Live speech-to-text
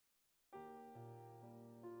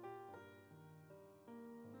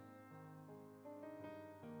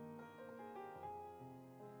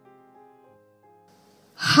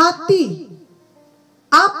hati.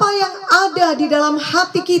 Apa yang ada di dalam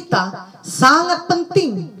hati kita sangat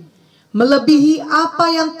penting, melebihi apa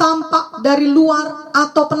yang tampak dari luar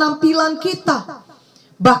atau penampilan kita,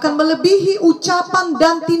 bahkan melebihi ucapan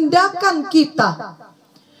dan tindakan kita.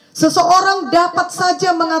 Seseorang dapat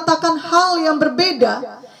saja mengatakan hal yang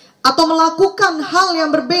berbeda atau melakukan hal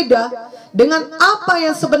yang berbeda dengan apa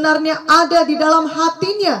yang sebenarnya ada di dalam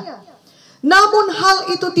hatinya. Namun hal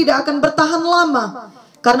itu tidak akan bertahan lama,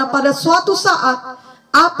 karena pada suatu saat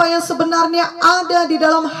apa yang sebenarnya ada di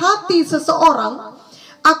dalam hati seseorang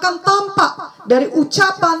akan tampak dari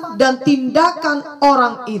ucapan dan tindakan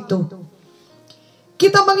orang itu.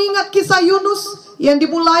 Kita mengingat kisah Yunus yang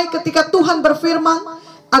dimulai ketika Tuhan berfirman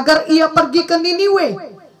agar ia pergi ke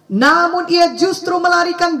Niniwe, namun ia justru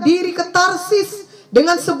melarikan diri ke Tarsis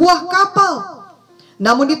dengan sebuah kapal.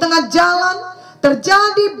 Namun di tengah jalan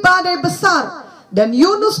terjadi badai besar, dan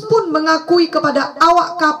Yunus pun mengakui kepada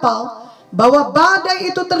awak kapal bahwa badai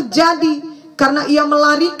itu terjadi karena ia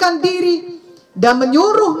melarikan diri dan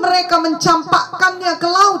menyuruh mereka mencampakkannya ke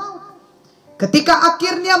laut. Ketika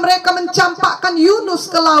akhirnya mereka mencampakkan Yunus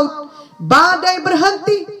ke laut, badai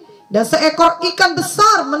berhenti dan seekor ikan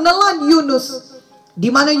besar menelan Yunus, di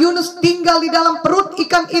mana Yunus tinggal di dalam perut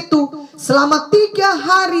ikan itu selama 3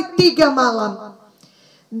 hari 3 malam.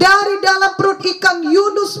 Dari dalam perut ikan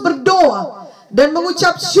Yunus berdoa dan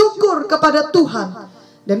mengucap syukur kepada Tuhan.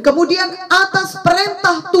 Dan kemudian atas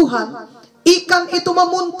perintah Tuhan, ikan itu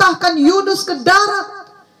memuntahkan Yunus ke darat.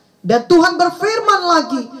 Dan Tuhan berfirman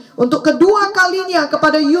lagi untuk kedua kalinya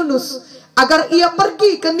kepada Yunus agar ia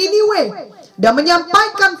pergi ke Niniwe dan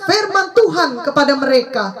menyampaikan firman Tuhan kepada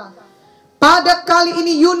mereka. Pada kali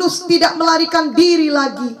ini Yunus tidak melarikan diri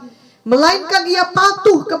lagi, melainkan ia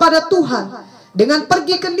patuh kepada Tuhan dengan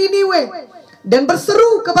pergi ke Niniwe dan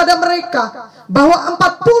berseru kepada mereka bahwa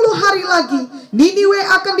 40 hari lagi Niniwe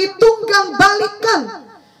akan ditunggang balikan.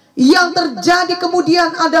 Yang terjadi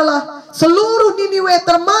kemudian adalah seluruh Niniwe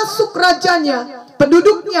termasuk rajanya,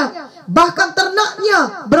 penduduknya, bahkan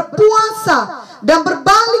ternaknya berpuasa dan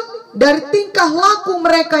berbalik dari tingkah laku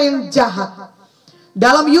mereka yang jahat.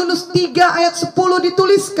 Dalam Yunus 3 ayat 10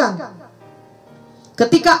 dituliskan,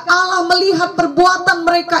 ketika Allah melihat perbuatan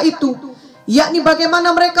mereka itu, yakni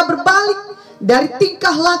bagaimana mereka berbalik dari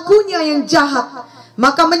tingkah lakunya yang jahat,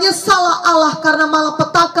 maka menyesallah Allah karena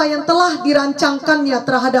malapetaka yang telah dirancangkannya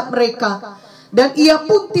terhadap mereka, dan ia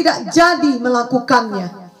pun tidak jadi melakukannya.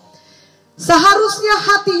 Seharusnya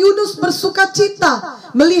hati Yunus bersuka cita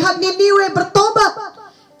melihat Niniwe bertobat,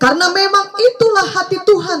 karena memang itulah hati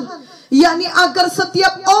Tuhan, yakni agar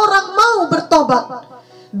setiap orang mau bertobat.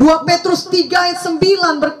 2 Petrus 3 ayat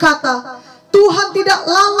 9 berkata, Tuhan tidak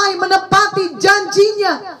lalai menepati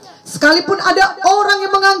janjinya, sekalipun ada orang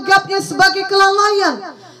yang menganggapnya sebagai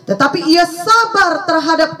kelalaian, tetapi ia sabar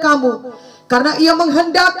terhadap kamu, karena ia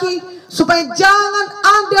menghendaki supaya jangan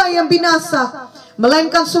ada yang binasa,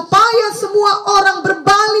 melainkan supaya semua orang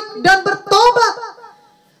berbalik dan bertobat.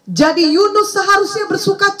 Jadi Yunus seharusnya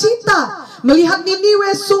bersuka cita melihat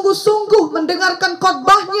Niniwe sungguh-sungguh mendengarkan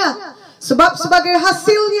khotbahnya, sebab sebagai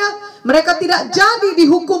hasilnya mereka tidak jadi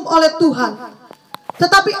dihukum oleh Tuhan.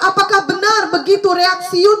 Tetapi apakah benar begitu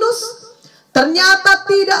reaksi Yunus? Ternyata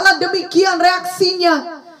tidaklah demikian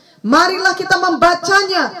reaksinya. Marilah kita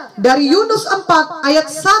membacanya dari Yunus 4 ayat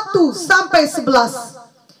 1 sampai 11.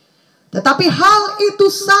 Tetapi hal itu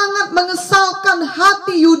sangat mengesalkan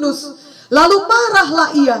hati Yunus. Lalu marahlah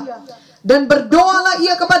ia dan berdoalah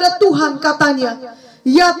ia kepada Tuhan, katanya,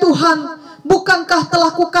 ya Tuhan, bukankah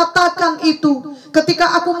telah kukatakan itu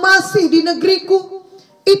ketika aku masih di negeriku?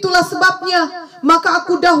 Itulah sebabnya maka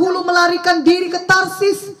aku dahulu melarikan diri ke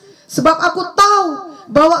Tarsis, sebab aku tahu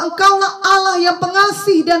bahwa Engkaulah Allah yang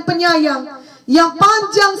pengasih dan penyayang, yang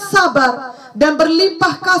panjang sabar dan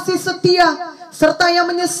berlimpah kasih setia, serta yang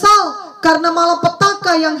menyesal karena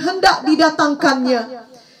malapetaka yang hendak didatangkannya.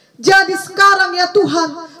 Jadi sekarang ya Tuhan,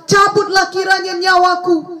 cabutlah kiranya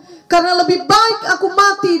nyawaku, karena lebih baik aku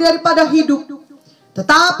mati daripada hidup.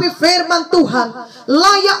 Tetapi firman Tuhan,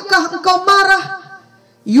 layakkah engkau marah?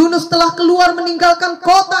 Yunus telah keluar meninggalkan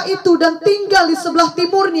kota itu dan tinggal di sebelah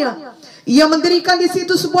timurnya. Ia mendirikan di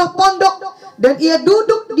situ sebuah pondok dan ia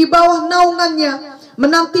duduk di bawah naungannya,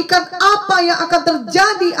 menantikan apa yang akan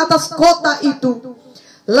terjadi atas kota itu.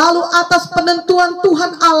 Lalu atas penentuan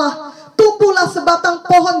Tuhan Allah, tumbuhlah sebatang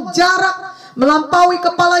pohon jarak melampaui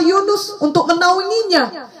kepala Yunus untuk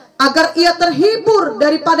menaunginya, agar ia terhibur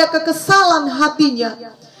daripada kekesalan hatinya.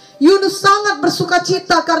 Yunus sangat bersuka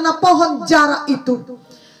cita karena pohon jarak itu.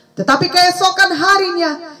 Tetapi keesokan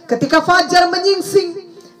harinya, ketika fajar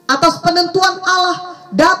menyingsing, atas penentuan Allah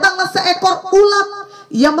datanglah seekor ulat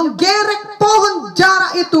Ia menggerek pohon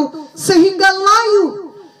jarak itu sehingga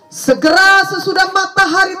layu. Segera sesudah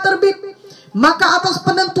matahari terbit, maka atas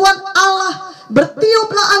penentuan Allah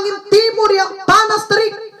bertiuplah angin timur yang panas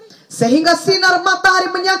terik, sehingga sinar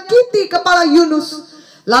matahari menyakiti kepala Yunus.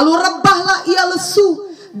 Lalu rebahlah ia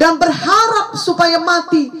lesu dan berharap supaya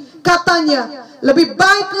mati. Katanya, lebih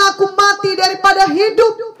baiklah aku mati daripada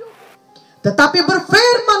hidup. Tetapi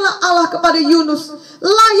berfirmanlah Allah kepada Yunus,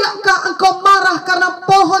 layakkah engkau marah karena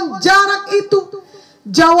pohon jarak itu?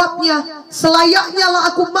 Jawabnya, selayaknya lah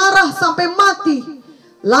aku marah sampai mati.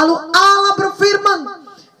 Lalu Allah berfirman,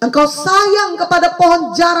 engkau sayang kepada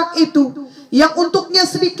pohon jarak itu, yang untuknya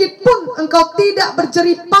sedikit pun engkau tidak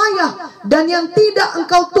berjerih payah, dan yang tidak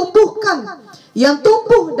engkau tumbuhkan, yang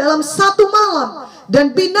tumbuh dalam satu malam dan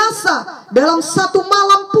binasa dalam satu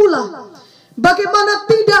malam pula. Bagaimana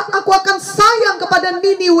tidak aku akan sayang kepada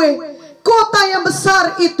Niniwe, kota yang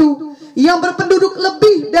besar itu, yang berpenduduk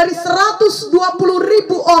lebih dari 120.000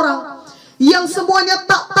 orang, yang semuanya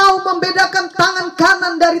tak tahu membedakan tangan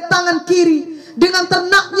kanan dari tangan kiri, dengan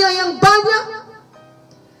ternaknya yang banyak.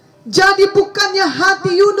 Jadi bukannya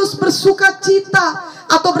hati Yunus bersuka cita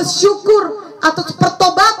atau bersyukur atas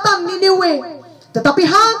pertobatan Niniwe, tetapi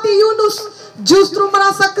hati Yunus justru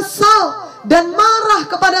merasa kesal dan marah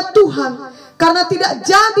kepada Tuhan karena tidak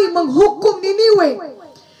jadi menghukum Niniwe.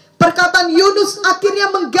 Perkataan Yunus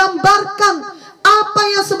akhirnya menggambarkan apa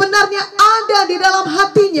yang sebenarnya ada di dalam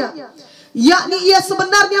hatinya, yakni ia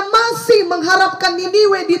sebenarnya masih mengharapkan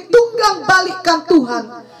Niniwe ditunggang balikkan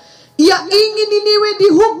Tuhan. Ia ingin Niniwe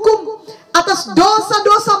dihukum atas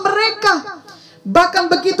dosa-dosa mereka. Bahkan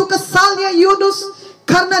begitu kesalnya Yunus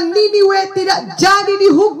karena Niniwe tidak jadi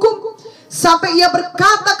dihukum, sampai ia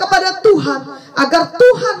berkata kepada Tuhan agar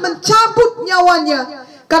Tuhan mencabut nyawanya,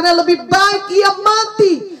 karena lebih baik ia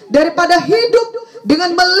mati daripada hidup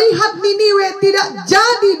dengan melihat Niniwe tidak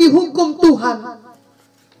jadi dihukum Tuhan.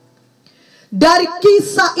 Dari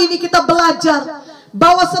kisah ini kita belajar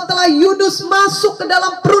bahwa setelah Yunus masuk ke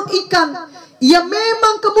dalam perut ikan, ia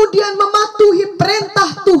memang kemudian mematuhi perintah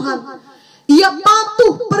Tuhan. Ia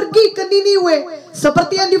patuh pergi ke Niniwe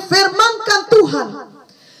seperti yang difirmankan Tuhan.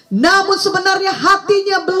 Namun sebenarnya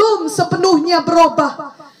hatinya belum sepenuhnya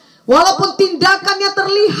berubah. Walaupun tindakannya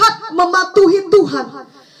terlihat mematuhi Tuhan,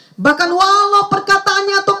 bahkan walau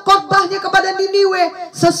perkataannya atau khotbahnya kepada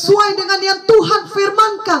Niniwe sesuai dengan yang Tuhan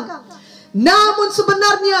firmankan, namun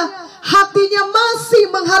sebenarnya hatinya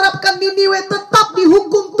masih mengharapkan Niniwe tetap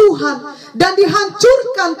dihukum Tuhan dan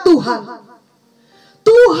dihancurkan Tuhan.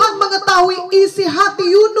 Tuhan mengetahui isi hati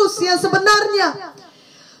Yunus yang sebenarnya.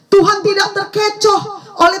 Tuhan tidak terkecoh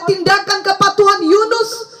oleh tindakan kepatuhan Yunus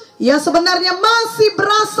yang sebenarnya masih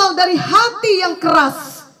berasal dari hati yang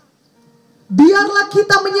keras. Biarlah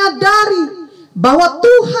kita menyadari bahwa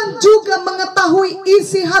Tuhan juga mengetahui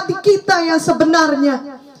isi hati kita yang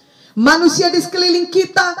sebenarnya. Manusia di sekeliling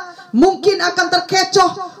kita mungkin akan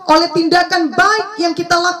terkecoh oleh tindakan baik yang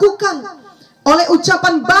kita lakukan, oleh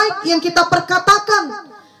ucapan baik yang kita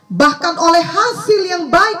perkatakan, bahkan oleh hasil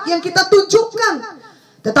yang baik yang kita tunjukkan.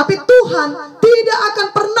 Tetapi Tuhan tidak akan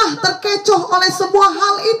pernah terkecoh oleh semua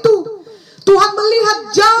hal itu. Tuhan melihat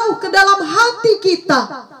jauh ke dalam hati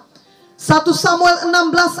kita. 1 Samuel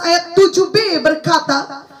 16 ayat 7b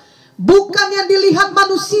berkata, bukan yang dilihat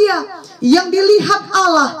manusia, yang dilihat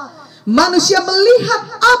Allah. Manusia melihat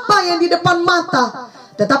apa yang di depan mata,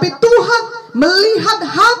 tetapi Tuhan melihat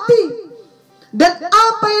hati. Dan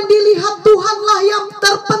apa yang dilihat Tuhanlah yang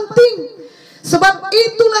terpenting. Sebab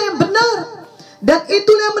itulah yang benar, dan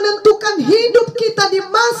itulah yang menentukan hidup kita di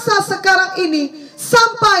masa sekarang ini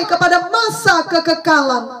sampai kepada masa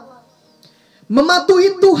kekekalan.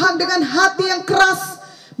 Mematuhi Tuhan dengan hati yang keras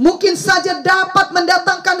mungkin saja dapat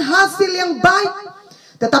mendatangkan hasil yang baik,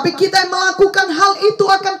 tetapi kita yang melakukan hal itu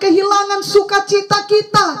akan kehilangan sukacita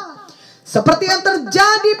kita. Seperti yang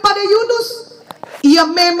terjadi pada Yunus, ia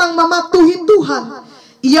memang mematuhi Tuhan.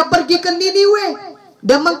 Ia pergi ke Niniwe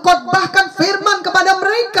dan mengkhotbahkan firman kepada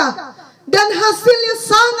mereka, dan hasilnya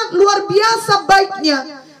sangat luar biasa baiknya,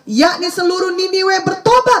 yakni seluruh Niniwe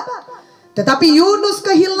bertobat. Tetapi Yunus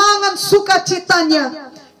kehilangan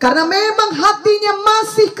sukacitanya karena memang hatinya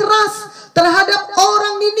masih keras terhadap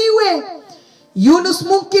orang Niniwe. Yunus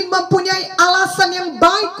mungkin mempunyai alasan yang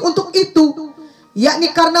baik untuk itu,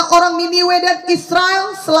 yakni karena orang Niniwe dan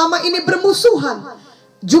Israel selama ini bermusuhan.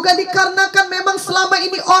 Juga dikarenakan memang selama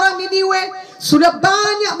ini orang Niniwe sudah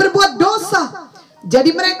banyak berbuat dosa,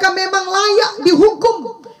 jadi mereka memang layak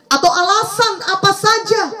dihukum, atau alasan apa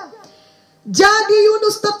saja. Jadi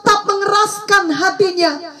Yunus tetap mengeraskan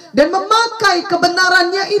hatinya dan memakai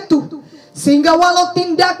kebenarannya itu, sehingga walau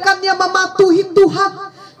tindakannya mematuhi Tuhan,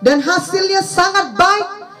 dan hasilnya sangat baik.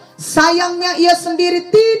 Sayangnya ia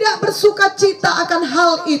sendiri tidak bersuka cita akan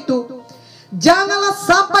hal itu. Janganlah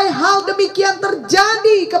sampai hal demikian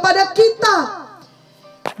terjadi kepada kita.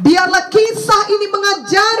 Biarlah kisah ini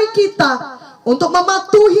mengajari kita untuk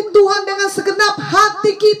mematuhi Tuhan dengan segenap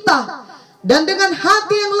hati kita dan dengan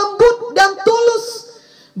hati yang lembut dan tulus,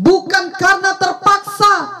 bukan karena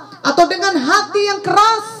terpaksa atau dengan hati yang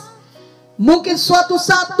keras. Mungkin suatu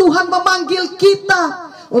saat Tuhan memanggil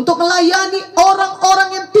kita untuk melayani orang-orang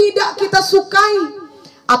yang tidak kita sukai,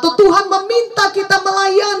 atau Tuhan meminta kita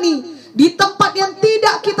melayani di tempat yang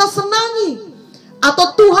tidak kita senangi,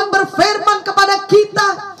 atau Tuhan berfirman kepada kita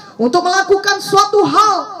untuk melakukan suatu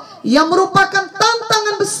hal yang merupakan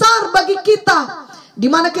tantangan besar bagi kita, di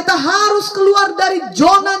mana kita harus keluar dari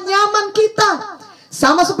zona nyaman kita.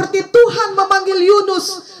 Sama seperti Tuhan memanggil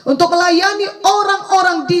Yunus untuk melayani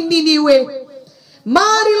orang-orang di Niniwe.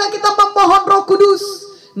 Marilah kita memohon Roh Kudus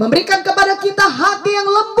memberikan kepada kita hati yang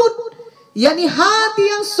lembut, yakni hati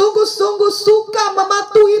yang sungguh-sungguh suka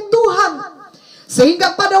mematuhi Tuhan,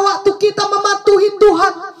 sehingga pada waktu kita mematuhi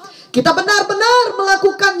Tuhan, kita benar-benar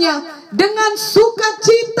melakukannya dengan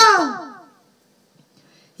sukacita.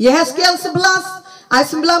 Yehezkiel 11 ayat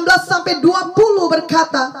 19 sampai 20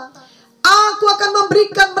 berkata, Aku akan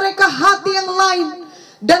memberikan mereka hati yang lain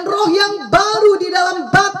dan roh yang baru di dalam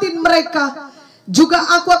batin mereka. Juga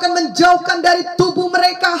aku akan menjauhkan dari tubuh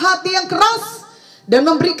mereka hati yang keras dan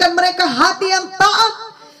memberikan mereka hati yang taat,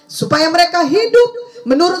 supaya mereka hidup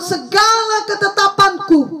menurut segala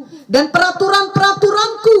ketetapanku dan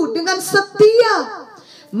peraturan-peraturanku dengan setia.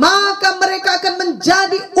 Maka mereka akan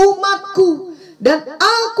menjadi umatku dan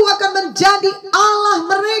aku akan menjadi Allah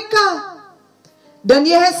mereka. Dan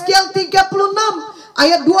Yehezkiel 36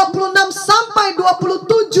 ayat 26 sampai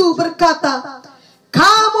 27 berkata,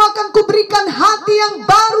 Kamu akan kuberikan hati yang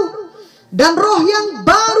baru dan roh yang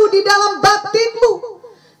baru di dalam batinmu,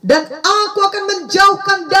 dan aku akan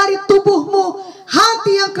menjauhkan dari tubuhmu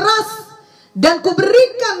hati yang keras, dan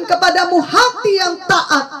kuberikan kepadamu hati yang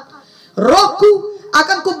taat. Rohku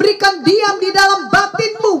akan kuberikan diam di dalam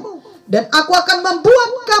batinmu, dan aku akan membuat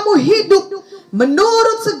kamu hidup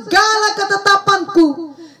menurut segala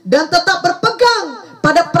ketetapanku, dan tetap berpegang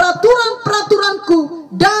pada peraturan-peraturanku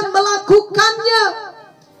dan melakukannya.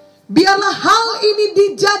 Biarlah hal ini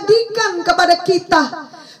dijadikan kepada kita.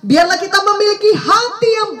 Biarlah kita memiliki hati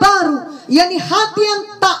yang baru, yakni hati yang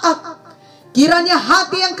taat. Kiranya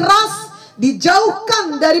hati yang keras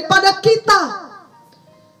dijauhkan daripada kita.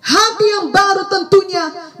 Hati yang baru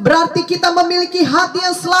tentunya berarti kita memiliki hati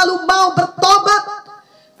yang selalu mau bertobat,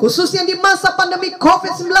 khususnya di masa pandemi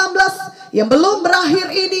COVID-19 yang belum berakhir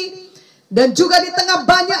ini, dan juga di tengah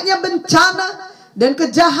banyaknya bencana dan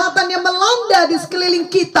kejahatan yang melanda di sekeliling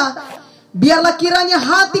kita. Biarlah kiranya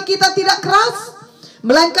hati kita tidak keras,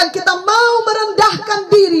 melainkan kita mau merendahkan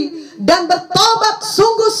diri dan bertobat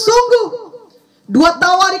sungguh-sungguh. 2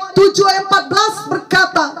 Tawarik 7 ayat 14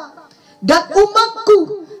 berkata, Dan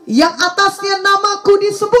umatku yang atasnya namaku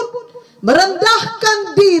disebut merendahkan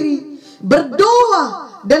diri,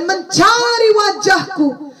 berdoa dan mencari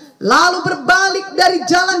wajahku, lalu berbalik dari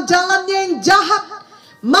jalan-jalannya yang jahat,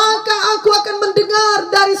 maka aku akan mendengar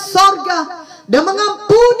dari sorga dan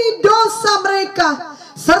mengampuni dosa mereka,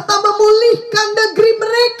 serta memulihkan negeri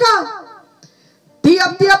mereka.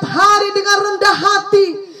 Tiap-tiap hari dengan rendah hati,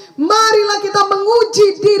 marilah kita menguji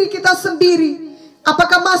diri kita sendiri.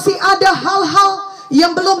 Apakah masih ada hal-hal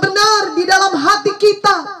yang belum benar di dalam hati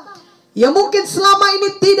kita, yang mungkin selama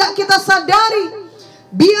ini tidak kita sadari?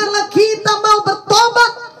 Biarlah kita mau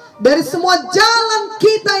bertobat dari semua jalan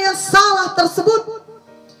kita yang salah tersebut.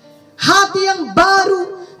 Hati yang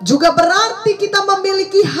baru juga berarti kita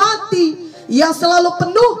memiliki hati yang selalu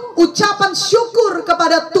penuh ucapan syukur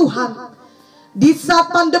kepada Tuhan. Di saat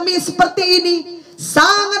pandemi seperti ini,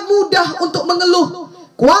 sangat mudah untuk mengeluh,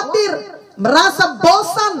 khawatir, merasa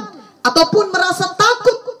bosan, ataupun merasa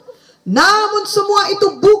takut. Namun semua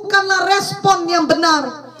itu bukanlah respon yang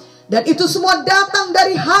benar, dan itu semua datang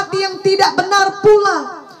dari hati yang tidak benar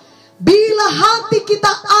pula. Bila hati kita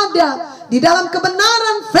ada di dalam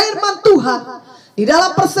kebenaran firman Tuhan, di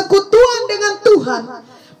dalam persekutuan dengan Tuhan,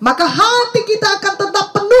 maka hati kita akan tetap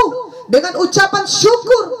penuh dengan ucapan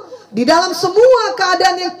syukur di dalam semua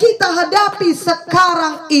keadaan yang kita hadapi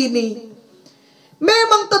sekarang ini.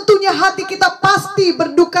 Memang tentunya hati kita pasti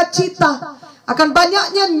berduka cita akan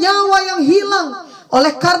banyaknya nyawa yang hilang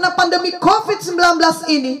oleh karena pandemi COVID-19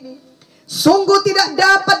 ini. Sungguh tidak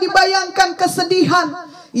dapat dibayangkan kesedihan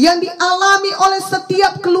yang dialami oleh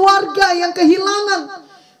setiap keluarga yang kehilangan,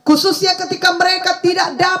 khususnya ketika mereka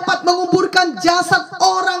tidak dapat menguburkan jasad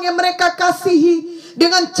orang yang mereka kasihi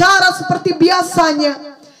dengan cara seperti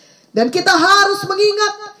biasanya. Dan kita harus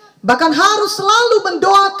mengingat, bahkan harus selalu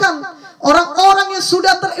mendoakan orang-orang yang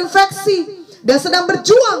sudah terinfeksi dan sedang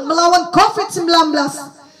berjuang melawan COVID-19.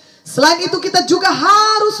 Selain itu kita juga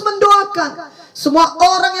harus mendoakan semua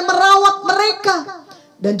orang yang merawat mereka,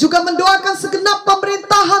 dan juga mendoakan segenap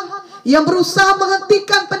pemerintahan yang berusaha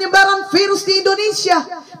menghentikan penyebaran virus di Indonesia,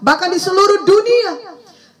 bahkan di seluruh dunia.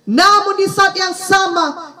 Namun di saat yang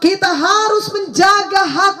sama, kita harus menjaga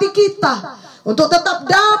hati kita untuk tetap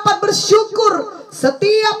dapat bersyukur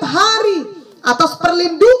setiap hari atas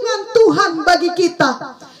perlindungan Tuhan bagi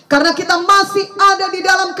kita, karena kita masih ada di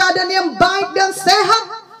dalam keadaan yang baik dan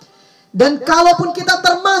sehat. Dan kalaupun kita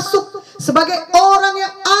termasuk sebagai orang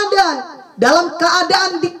yang ada dalam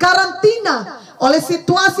keadaan di karantina oleh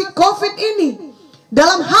situasi COVID ini,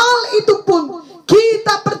 dalam hal itu pun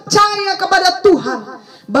kita percaya kepada Tuhan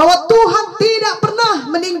bahwa Tuhan tidak pernah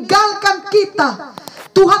meninggalkan kita.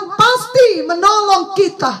 Tuhan pasti menolong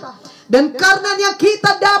kita, dan karenanya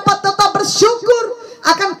kita dapat tetap bersyukur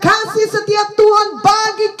akan kasih setia Tuhan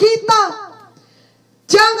bagi kita.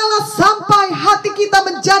 Janganlah sampai hati kita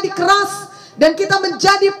menjadi keras dan kita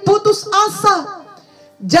menjadi putus asa.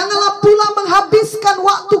 Janganlah pula menghabiskan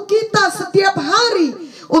waktu kita setiap hari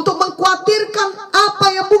untuk mengkhawatirkan apa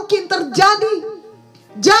yang mungkin terjadi.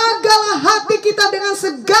 Jagalah hati kita dengan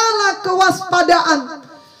segala kewaspadaan.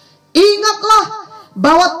 Ingatlah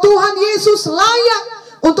bahwa Tuhan Yesus layak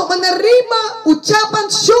untuk menerima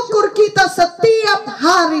ucapan syukur kita setiap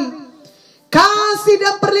hari. Kasih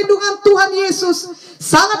dan perlindungan Tuhan Yesus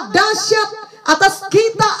sangat dahsyat atas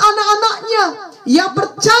kita anak-anaknya yang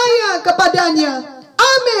percaya kepadanya.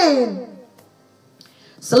 Amin.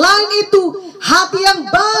 Selain itu, hati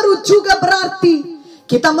yang baru juga berarti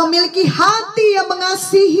kita memiliki hati yang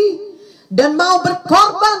mengasihi dan mau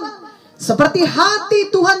berkorban seperti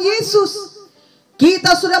hati Tuhan Yesus.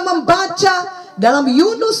 Kita sudah membaca dalam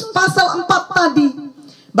Yunus pasal 4 tadi,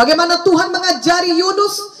 bagaimana Tuhan mengajari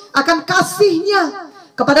Yunus akan kasihnya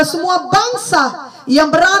kepada semua bangsa,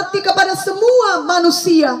 yang berarti kepada semua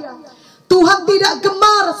manusia. Tuhan tidak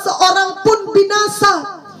gemar seorang pun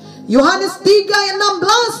binasa. Yohanes 3 ayat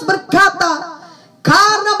 16 berkata,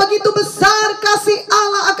 karena begitu besar kasih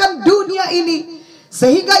Allah akan dunia ini,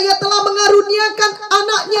 sehingga ia telah mengaruniakan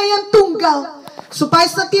anaknya yang tunggal,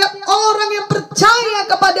 supaya setiap orang yang percaya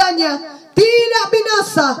kepadanya tidak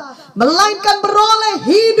binasa, melainkan beroleh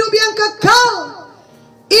hidup yang kekal.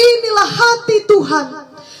 Inilah hati Tuhan,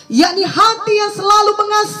 yakni hati yang selalu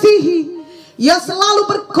mengasihi, yang selalu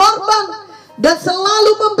berkorban, dan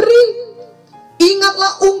selalu memberi.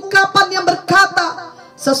 Ingatlah ungkapan yang berkata,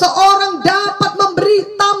 seseorang dapat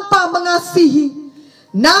memberi tanpa mengasihi,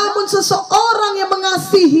 namun seseorang yang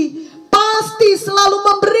mengasihi pasti selalu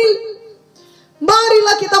memberi.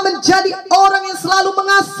 Marilah kita menjadi orang yang selalu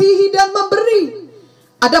mengasihi dan memberi.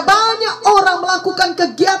 Ada banyak orang melakukan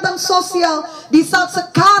kegiatan sosial di saat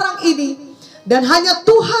sekarang ini, dan hanya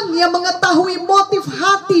Tuhan yang mengetahui motif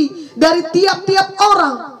hati dari tiap-tiap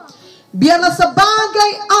orang. Biarlah sebagai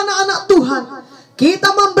anak-anak Tuhan,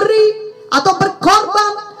 kita memberi atau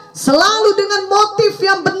berkorban selalu dengan motif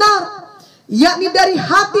yang benar, yakni dari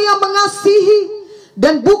hati yang mengasihi,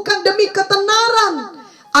 dan bukan demi ketenaran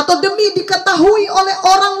atau demi diketahui oleh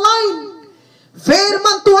orang lain.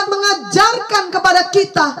 Firman Tuhan mengajarkan kepada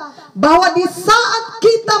kita bahwa di saat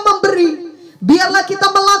kita memberi, biarlah kita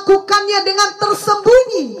melakukannya dengan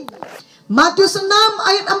tersembunyi. Matius 6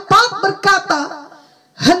 ayat 4 berkata,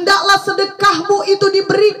 hendaklah sedekahmu itu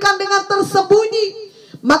diberikan dengan tersembunyi,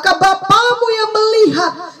 maka Bapamu yang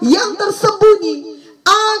melihat yang tersembunyi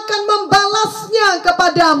akan membalasnya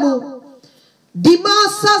kepadamu. Di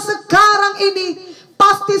masa sekarang ini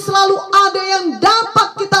pasti selalu ada yang dapat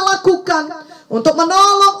kita lakukan untuk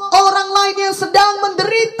menolong orang lain yang sedang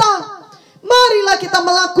menderita. Marilah kita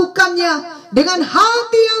melakukannya dengan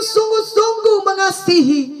hati yang sungguh-sungguh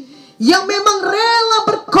mengasihi, yang memang rela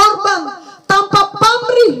berkorban tanpa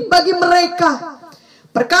pamrih bagi mereka.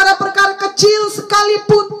 Perkara-perkara kecil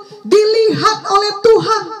sekalipun dilihat oleh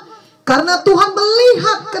Tuhan, karena Tuhan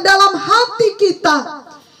melihat ke dalam hati kita.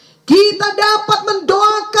 Kita dapat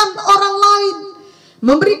mendoakan orang lain,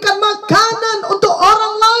 memberikan makanan untuk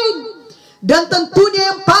orang lain, dan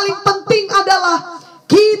tentunya yang paling penting adalah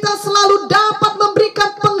kita selalu dapat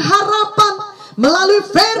memberikan pengharapan melalui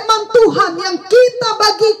firman Tuhan yang kita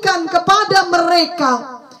bagikan kepada mereka.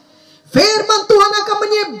 Firman Tuhan akan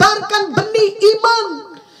menyebarkan benih iman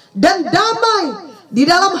dan damai di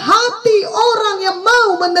dalam hati orang yang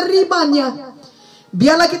mau menerimanya.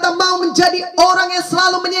 Biarlah kita mau menjadi orang yang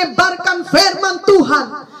selalu menyebarkan firman Tuhan,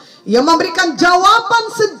 yang memberikan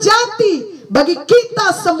jawaban sejati bagi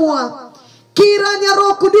kita semua. Kiranya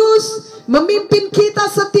Roh Kudus memimpin kita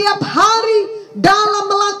setiap hari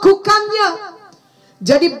dalam melakukannya.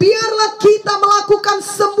 Jadi biarlah kita melakukan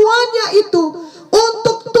semuanya itu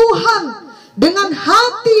untuk Tuhan dengan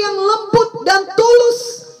hati yang lembut dan tulus,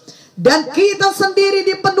 dan kita sendiri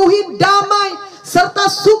dipenuhi damai serta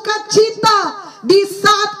sukacita di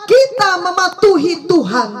saat kita mematuhi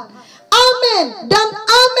Tuhan. Amin dan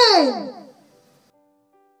amin.